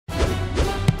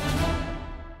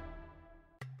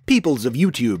Peoples of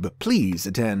YouTube, please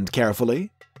attend carefully.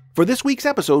 For this week's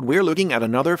episode, we're looking at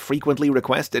another frequently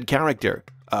requested character,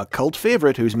 a cult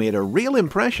favourite who's made a real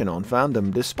impression on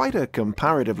fandom despite a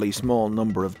comparatively small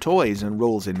number of toys and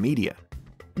roles in media.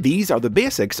 These are the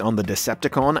basics on the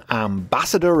Decepticon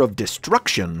Ambassador of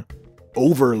Destruction,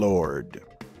 Overlord.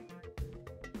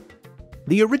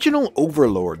 The original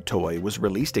Overlord toy was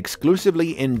released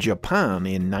exclusively in Japan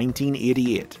in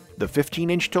 1988, the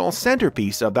 15-inch tall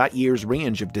centerpiece of that year's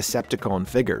range of Decepticon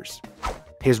figures.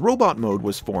 His robot mode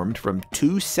was formed from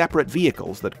two separate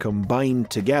vehicles that combined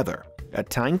together, a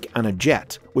tank and a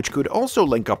jet, which could also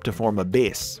link up to form a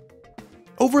base.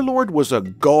 Overlord was a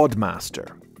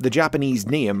Godmaster, the Japanese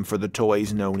name for the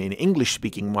toys known in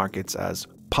English-speaking markets as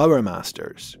Power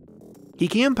Masters. He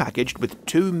came packaged with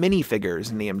two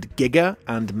minifigures named Giga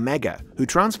and Mega, who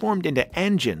transformed into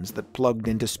engines that plugged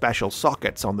into special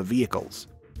sockets on the vehicles.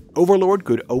 Overlord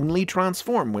could only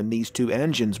transform when these two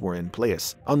engines were in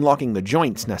place, unlocking the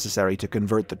joints necessary to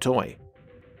convert the toy.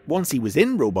 Once he was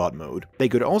in robot mode, they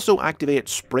could also activate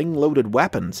spring-loaded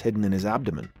weapons hidden in his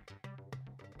abdomen.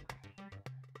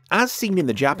 As seen in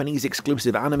the Japanese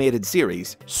exclusive animated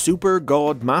series, Super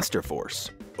God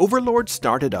Masterforce, Overlord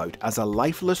started out as a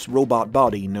lifeless robot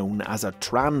body known as a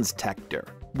Transtector,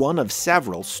 one of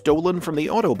several stolen from the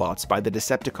Autobots by the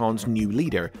Decepticons' new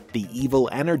leader, the evil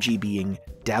energy being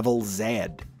Devil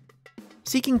Zed.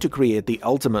 Seeking to create the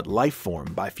ultimate life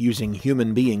form by fusing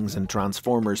human beings and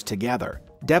Transformers together,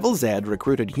 Devil Zed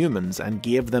recruited humans and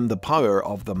gave them the power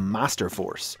of the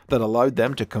Masterforce that allowed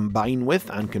them to combine with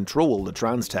and control the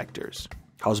Transtectors.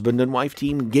 Husband and wife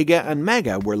team Giga and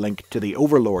Mega were linked to the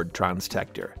Overlord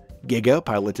Transtector. Giga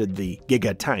piloted the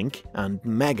Giga Tank, and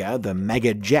Mega the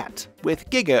Mega Jet, with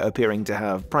Giga appearing to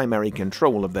have primary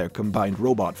control of their combined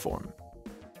robot form.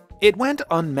 It went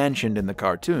unmentioned in the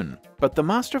cartoon, but the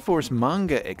Masterforce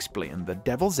manga explained that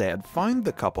Devil Zed found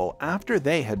the couple after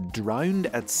they had drowned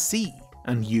at sea,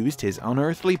 and used his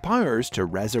unearthly powers to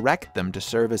resurrect them to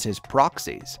serve as his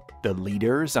proxies, the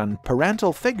leaders and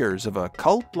parental figures of a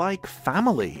cult-like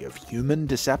family of human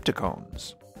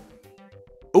Decepticons.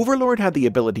 Overlord had the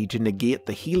ability to negate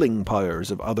the healing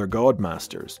powers of other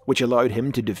Godmasters, which allowed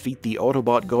him to defeat the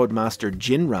Autobot Godmaster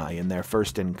Jinrai in their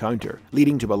first encounter,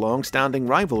 leading to a long-standing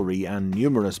rivalry and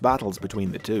numerous battles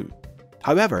between the two.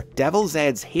 However, Devil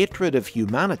Zed's hatred of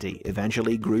humanity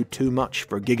eventually grew too much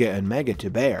for Giga and Mega to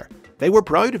bear. They were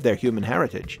proud of their human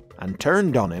heritage, and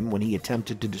turned on him when he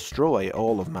attempted to destroy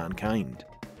all of mankind.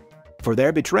 For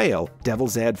their betrayal, Devil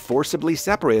Zed forcibly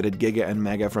separated Giga and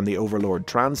Mega from the Overlord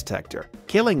Transtector,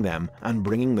 killing them and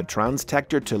bringing the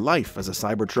Transtector to life as a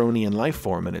Cybertronian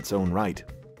lifeform in its own right.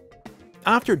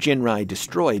 After Jinrai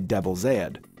destroyed Devil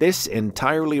Zed, this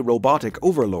entirely robotic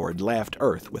Overlord left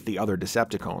Earth with the other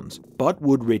Decepticons, but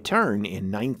would return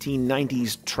in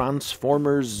 1990's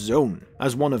Transformers Zone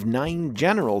as one of 9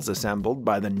 generals assembled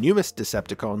by the newest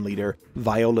Decepticon leader,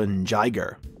 Violin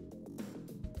Jiger.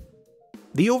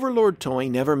 The Overlord toy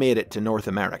never made it to North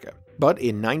America, but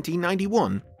in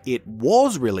 1991, it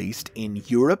was released in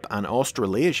Europe and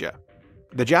Australasia.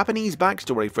 The Japanese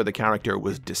backstory for the character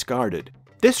was discarded.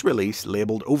 This release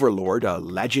labelled Overlord a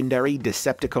legendary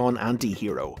Decepticon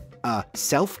anti-hero, a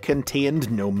self-contained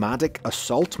nomadic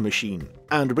assault machine,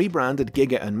 and rebranded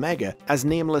Giga and Mega as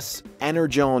nameless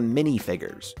Energon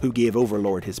minifigures who gave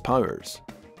Overlord his powers.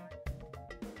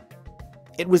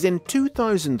 It was in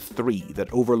 2003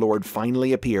 that Overlord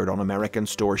finally appeared on American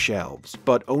store shelves,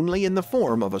 but only in the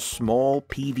form of a small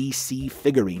PVC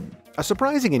figurine, a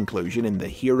surprising inclusion in the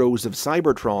Heroes of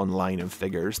Cybertron line of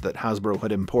figures that Hasbro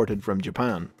had imported from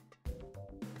Japan.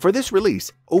 For this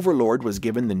release, Overlord was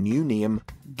given the new name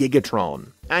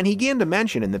Gigatron, and he gained a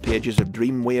mention in the pages of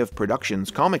Dreamwave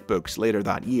Productions comic books later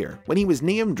that year, when he was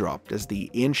name-dropped as the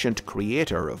ancient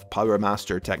creator of Power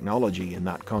Master technology in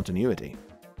that continuity.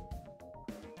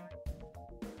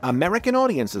 American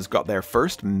audiences got their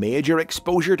first major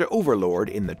exposure to Overlord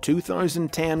in the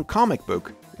 2010 comic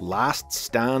book Last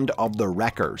Stand of the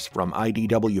Wreckers from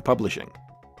IDW Publishing.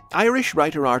 Irish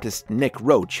writer-artist Nick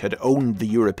Roche had owned the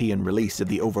European release of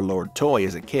the Overlord toy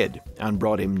as a kid, and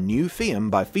brought him new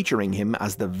fame by featuring him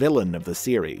as the villain of the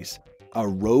series, a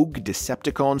rogue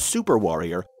Decepticon super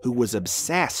warrior who was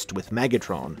obsessed with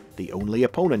Megatron, the only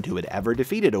opponent who had ever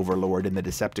defeated Overlord in the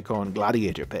Decepticon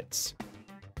gladiator pits.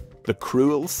 The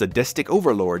cruel, sadistic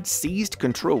Overlord seized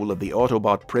control of the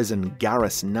Autobot prison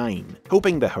Garrus 9,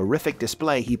 hoping the horrific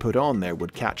display he put on there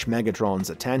would catch Megatron's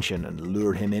attention and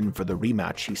lure him in for the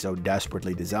rematch he so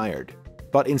desperately desired.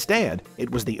 But instead,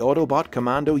 it was the Autobot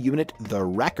commando unit the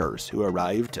Wreckers who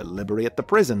arrived to liberate the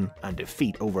prison and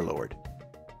defeat Overlord.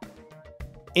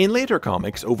 In later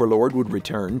comics, Overlord would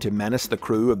return to menace the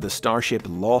crew of the starship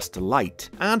Lost Light,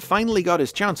 and finally got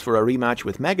his chance for a rematch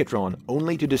with Megatron,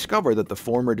 only to discover that the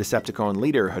former Decepticon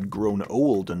leader had grown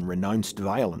old and renounced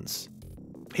violence.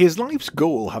 His life's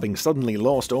goal having suddenly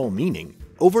lost all meaning,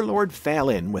 Overlord fell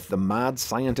in with the mad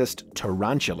scientist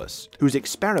Tarantulas, whose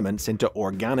experiments into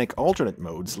organic alternate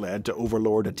modes led to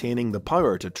Overlord attaining the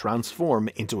power to transform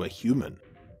into a human.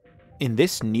 In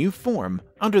this new form,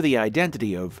 under the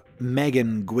identity of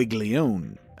Megan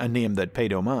Guiglione, a name that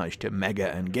paid homage to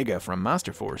Mega and Giga from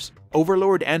Masterforce,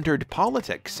 Overlord entered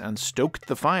politics and stoked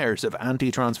the fires of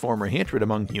anti-Transformer hatred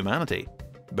among humanity.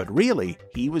 But really,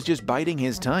 he was just biding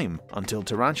his time until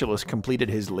Tarantulas completed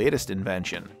his latest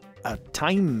invention, a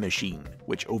time machine,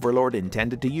 which Overlord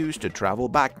intended to use to travel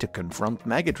back to confront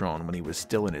Megatron when he was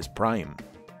still in his prime.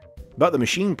 But the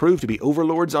machine proved to be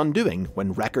Overlord's undoing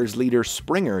when Wrecker's leader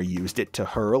Springer used it to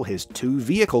hurl his two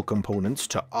vehicle components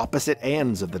to opposite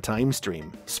ends of the time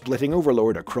stream, splitting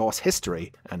Overlord across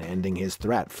history and ending his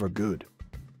threat for good.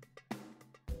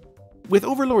 With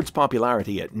Overlord's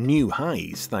popularity at new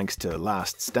highs thanks to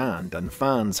Last Stand and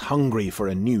fans hungry for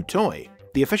a new toy,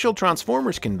 the official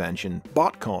Transformers convention,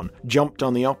 BotCon, jumped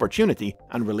on the opportunity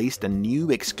and released a new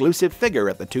exclusive figure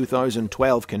at the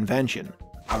 2012 convention.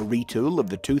 A retool of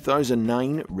the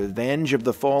 2009 Revenge of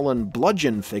the Fallen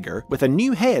Bludgeon figure with a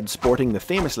new head sporting the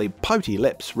famously pouty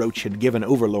lips Roche had given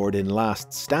Overlord in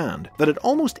Last Stand that had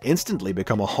almost instantly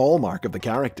become a hallmark of the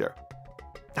character.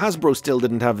 Hasbro still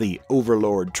didn't have the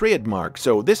Overlord trademark,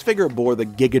 so this figure bore the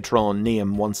Gigatron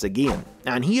name once again,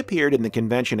 and he appeared in the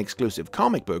convention-exclusive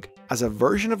comic book as a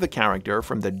version of the character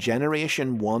from the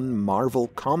Generation 1 Marvel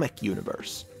comic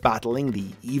universe, battling the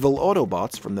evil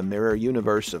Autobots from the mirror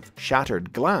universe of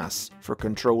Shattered Glass for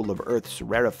control of Earth's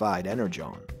rarefied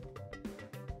energon.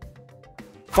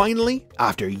 Finally,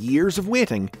 after years of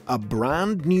waiting, a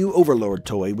brand new Overlord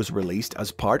toy was released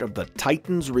as part of the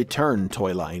Titans Return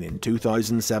toy line in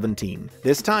 2017,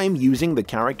 this time using the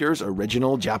character's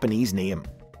original Japanese name.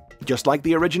 Just like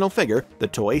the original figure, the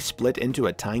toy split into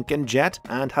a tank and jet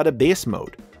and had a base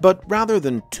mode, but rather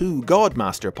than two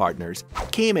Godmaster partners,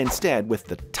 came instead with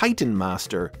the Titan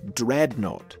Master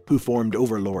Dreadnought, who formed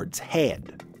Overlord's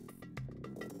head.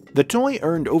 The toy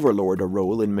earned Overlord a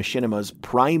role in Machinima's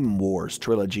Prime Wars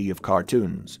trilogy of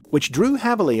cartoons, which drew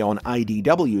heavily on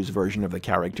IDW's version of the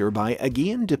character by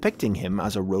again depicting him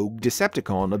as a rogue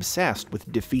Decepticon obsessed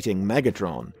with defeating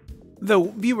Megatron.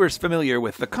 Though viewers familiar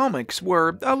with the comics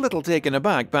were a little taken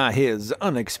aback by his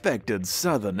unexpected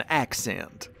southern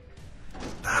accent.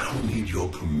 I don't need your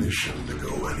permission to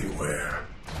go anywhere.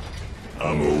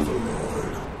 I'm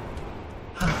Overlord.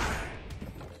 Hi.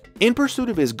 In pursuit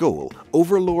of his goal,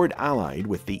 Overlord allied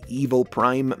with the evil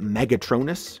Prime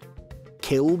Megatronus,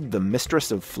 killed the Mistress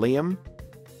of Flame,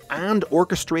 and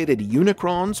orchestrated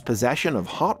Unicron's possession of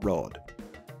Hot Rod.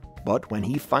 But when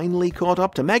he finally caught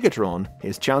up to Megatron,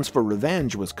 his chance for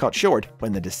revenge was cut short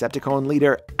when the Decepticon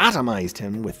leader atomized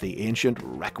him with the ancient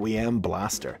Requiem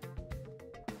blaster.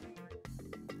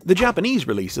 The Japanese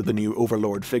release of the new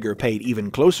Overlord figure paid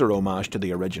even closer homage to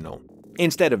the original.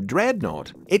 Instead of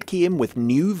Dreadnought, it came with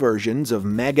new versions of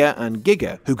Mega and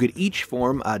Giga, who could each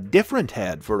form a different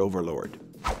head for Overlord.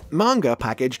 Manga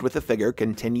packaged with the figure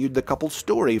continued the couple's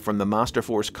story from the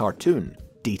Masterforce cartoon,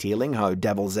 detailing how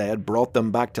Devil's Head brought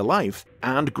them back to life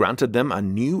and granted them a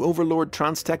new Overlord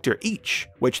Transtector each,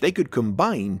 which they could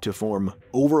combine to form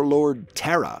Overlord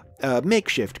Terra, a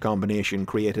makeshift combination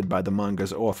created by the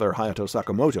manga's author Hayato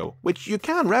Sakamoto, which you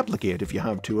can replicate if you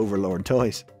have two Overlord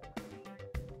toys.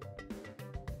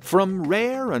 From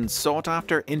rare and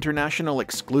sought-after international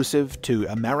exclusive to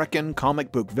American comic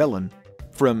book villain,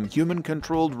 from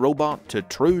human-controlled robot to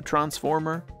true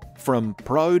Transformer, from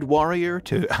proud warrior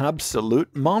to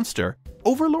absolute monster,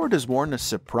 Overlord has worn a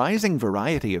surprising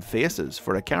variety of faces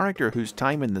for a character whose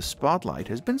time in the spotlight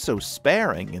has been so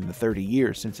sparing in the 30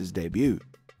 years since his debut.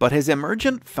 But his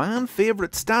emergent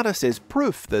fan-favourite status is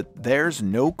proof that there's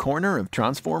no corner of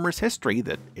Transformers history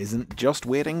that isn't just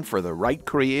waiting for the right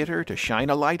creator to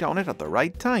shine a light on it at the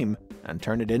right time and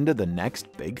turn it into the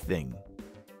next big thing.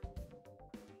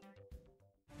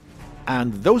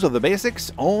 And those are the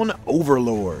basics on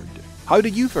Overlord. How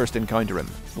did you first encounter him?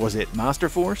 Was it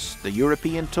Masterforce, the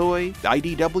European toy,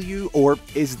 IDW, or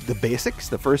is the basics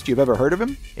the first you've ever heard of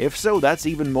him? If so, that's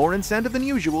even more incentive than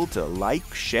usual to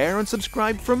like, share, and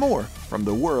subscribe for more from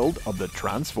the world of the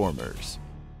Transformers.